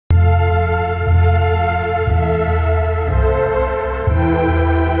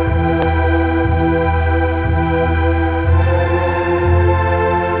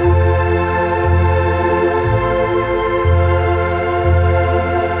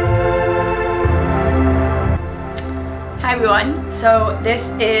Hi everyone, so this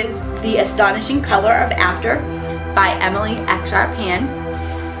is The Astonishing Color of After by Emily X.R.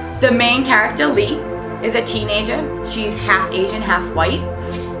 Pan. The main character, Lee, is a teenager. She's half Asian, half white,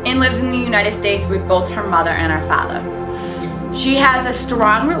 and lives in the United States with both her mother and her father. She has a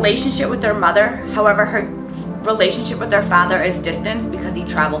strong relationship with her mother, however her relationship with her father is distant because he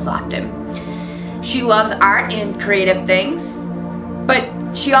travels often. She loves art and creative things, but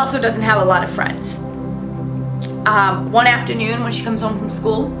she also doesn't have a lot of friends. One afternoon when she comes home from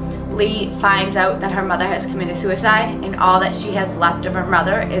school, Lee finds out that her mother has committed suicide, and all that she has left of her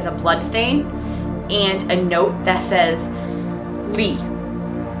mother is a blood stain and a note that says, "Lee,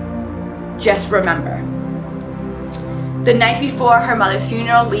 just remember." The night before her mother's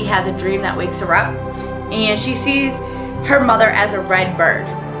funeral, Lee has a dream that wakes her up, and she sees her mother as a red bird,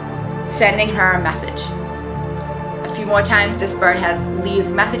 sending her a message. A few more times this bird leaves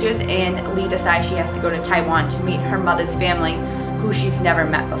messages, and Lee decides she has to go to Taiwan to meet her mother's family, who she's never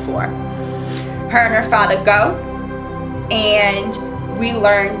met before. Her and her father go, and we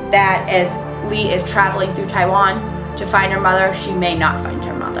learn that as Lee is traveling through Taiwan to find her mother, she may not find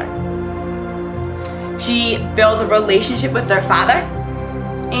her mother. She builds a relationship with her father,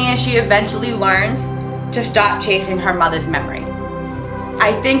 and she eventually learns to stop chasing her mother's memory.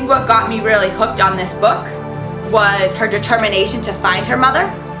 I think what got me really hooked on this book was her determination to find her mother,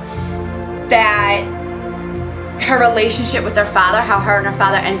 that her relationship with her father, how her and her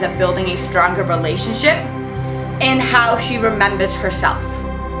father ends up building a stronger relationship, and how she remembers herself.